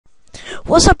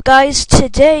What's up guys,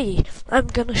 today I'm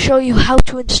gonna show you how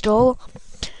to install,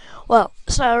 well,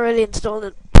 it's not really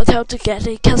installing, but how to get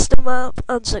a custom map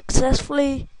and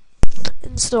successfully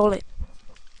install it.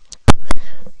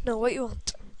 Now what you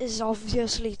want is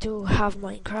obviously to have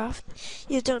Minecraft.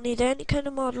 You don't need any kind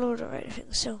of mod loader or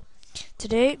anything, so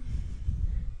today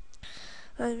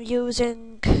I'm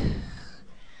using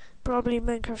probably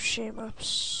Minecraft Share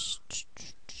Maps.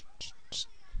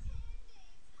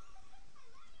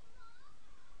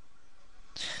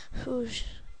 Who's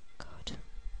God?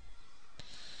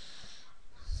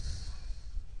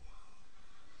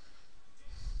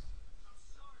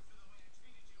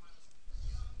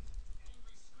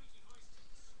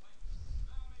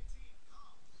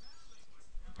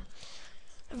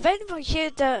 Have anyone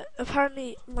heard that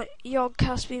apparently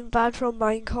Yoggcast been banned from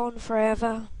Minecon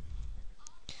forever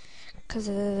because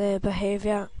of their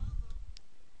behaviour?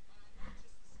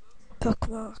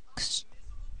 Bookmarks.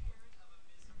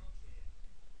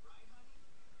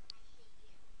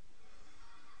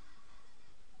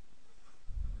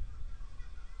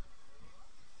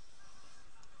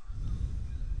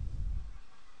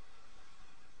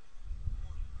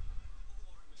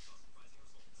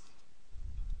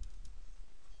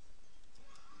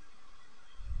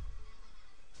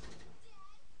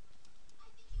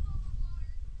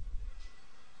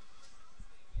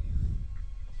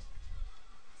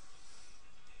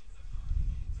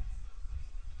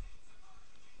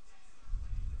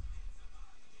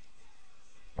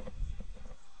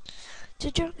 To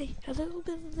journey a little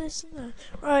bit of this and that.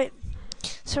 Right,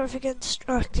 sorry if I get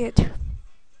distracted.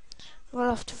 I'll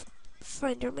have to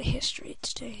find out my history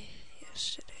today.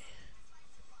 Yesterday.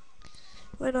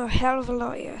 Went a hell of a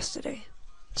lot yesterday.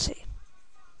 Let's see.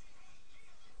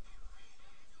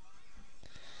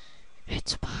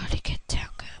 It's a party, get down,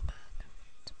 come on.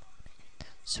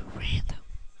 It's so random.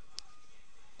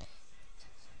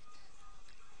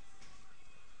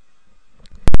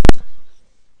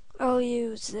 I'll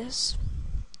use this.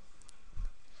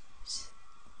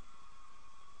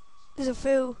 There's a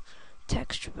few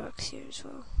texture packs here as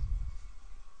well.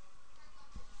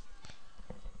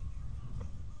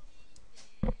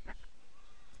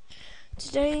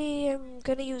 Today I'm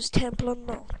gonna use Temple and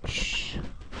Notch.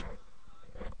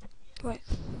 Like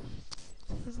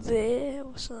there,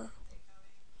 what's that?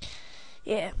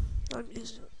 Yeah,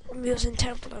 I'm using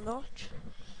Temple and Notch.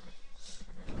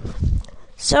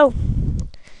 So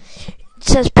it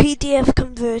says PDF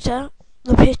converter,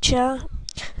 the picture.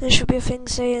 There should be a thing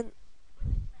saying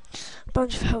a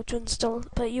bunch of how to install,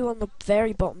 but you on the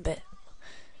very bottom bit.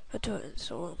 I don't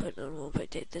install, but no, but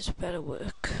did this better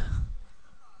work.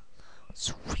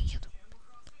 It's weird.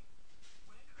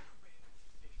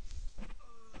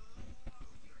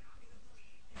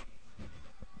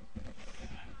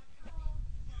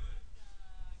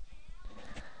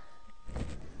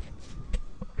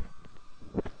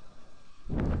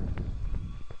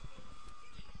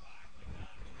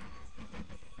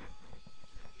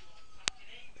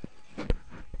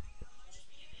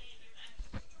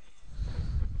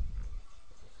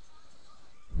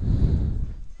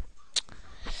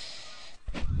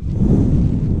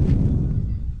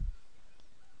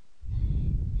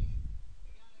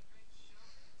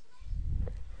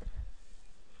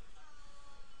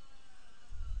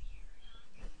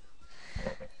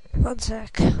 One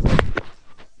sec.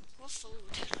 What food?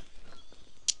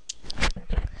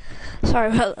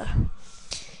 Sorry about that.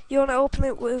 You want to open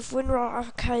it with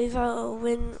WinRAR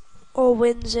Archiver or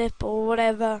WinZip or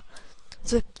whatever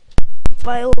zip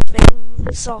file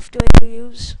thing software you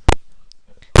use.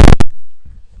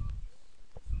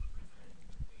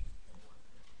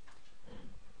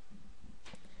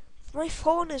 If my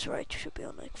phone is right, it should be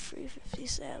on like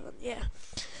 357. Yeah,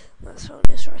 my phone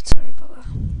is right. Sorry about that.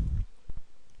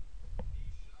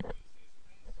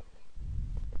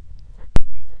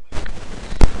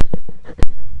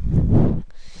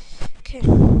 Okay.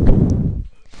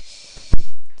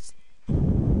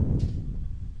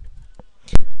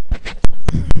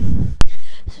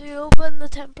 So you open the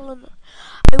temple and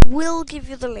I will give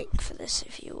you the link for this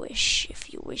if you wish,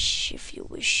 if you wish, if you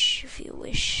wish, if you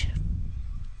wish.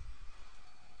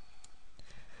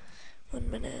 1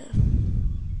 minute.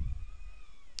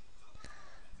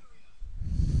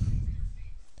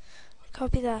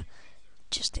 Copy that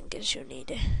just in case you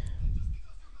need it.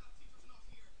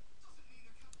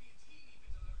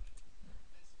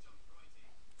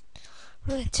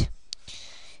 Right,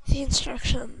 the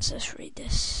instructions, let's read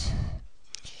this.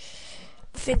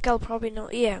 I think I'll probably know,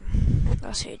 yeah,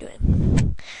 that's how you do it.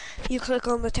 You click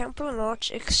on the Temple and Notch,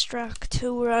 extract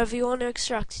to wherever you want to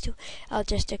extract it to. I'll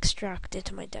just extract it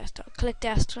to my desktop. Click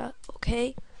desktop,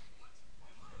 okay.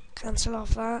 cancel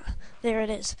off that. There it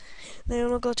is. Then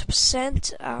we'll go to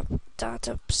percent app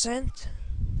data percent.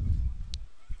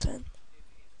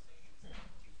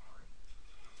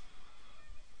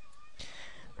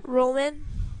 Roman.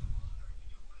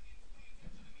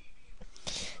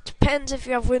 Depends if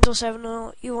you have Windows 7 or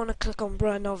not. You want to click on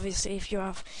Run, obviously, if you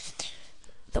have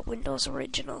the Windows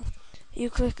original. You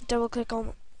double click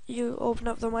on, you open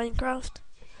up the Minecraft,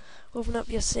 open up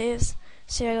your saves.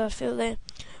 See, I got fill there.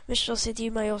 Mistral City,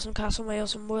 my awesome castle, my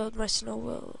awesome world, my snow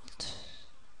world.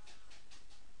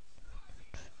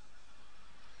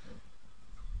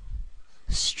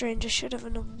 Stranger should have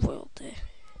in a world there.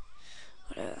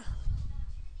 Whatever.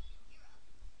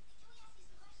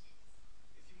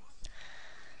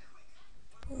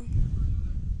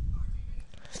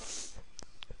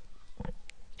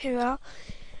 Here we are.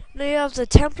 Now you have the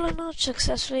template node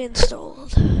successfully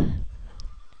installed.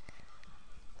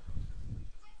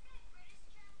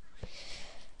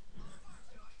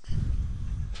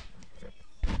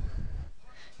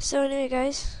 So anyway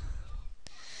guys,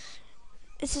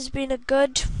 this has been a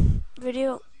good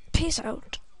video. Peace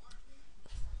out.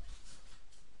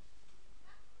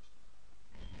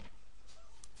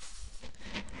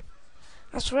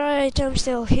 That's right, I'm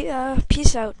still here.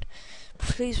 Peace out.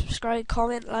 Please subscribe,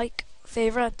 comment, like,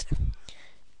 favorite.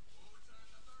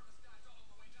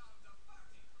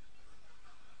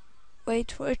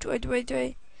 Wait.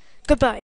 Goodbye.